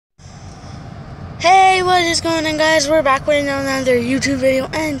Hey, what is going on, guys? We're back with another YouTube video,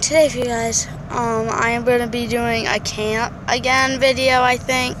 and today for you guys, I am going to be doing a camp again video, I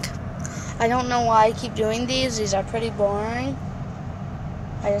think. I don't know why I keep doing these. These are pretty boring.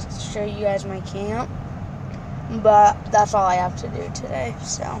 I just show you guys my camp, but that's all I have to do today,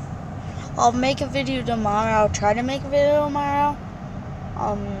 so. I'll make a video tomorrow. I'll try to make a video tomorrow.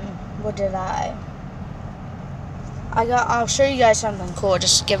 What did I'll show you guys something cool.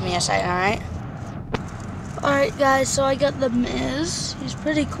 Just give me a second, alright? Alright guys, so I got the Miz. He's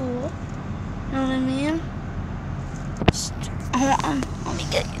pretty cool. You know what I mean? Hold on, let me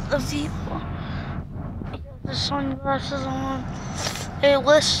get you the view. He got the sunglasses on.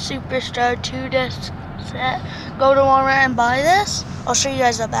 A-list superstar 2-disc set. Go to Walmart and buy this. I'll show you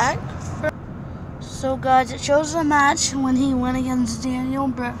guys the back. So guys, it shows the match when he went against Daniel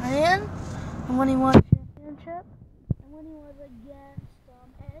Bryan. And when he won the championship. And when he was against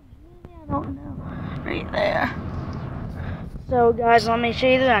Edge, maybe? I don't know. Right there. So guys, let me show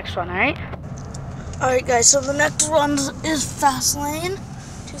you the next one, alright? Alright guys, so the next one is Fastlane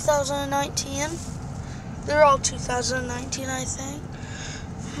 2019. They're all 2019, I think.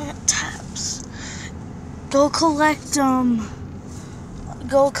 Taps. Go collect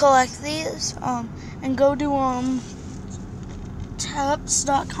these, and go to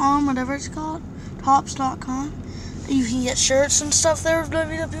taps.com, whatever it's called, tops.com. You can get shirts and stuff there with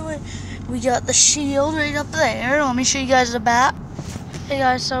WWE. We got the Shield right up there. Let me show you guys the back. Hey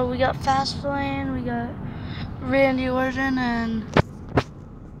guys, so we got Fastlane, we got Randy Orton, and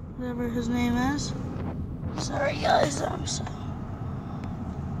whatever his name is. Sorry guys, I'm so.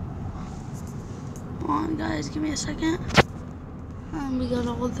 Come on guys, give me a second. We got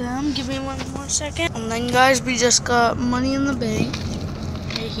all of them. Give me one more second. And then guys, we just got Money in the Bank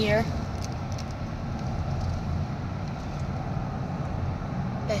right here.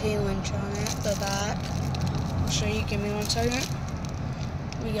 Becky Lynch on it, the back. I'll show you, give me one second.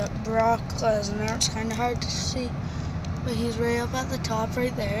 We got Brock Lesnar. It's kind of hard to see, but he's right up at the top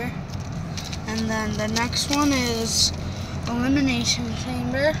right there. And then the next one is Elimination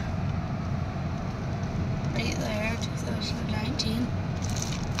Chamber. Right there, 2019.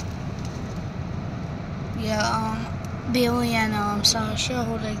 Yeah, Bailey and Sasha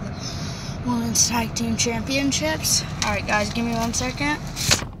holding the Women's Tag Team Championships. Alright guys, give me one second.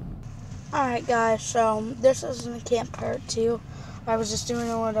 Alright guys, so this is in the camp part 2. I was just doing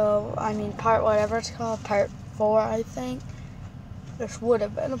a little, part whatever it's called, part 4 I think. This would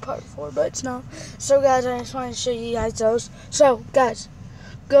have been a part 4, but it's not. So guys, I just wanted to show you guys those. So guys,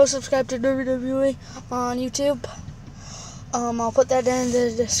 go subscribe to WWE on YouTube. I'll put that in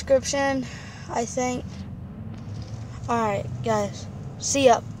the description, I think. Alright guys, see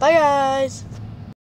ya. Bye guys.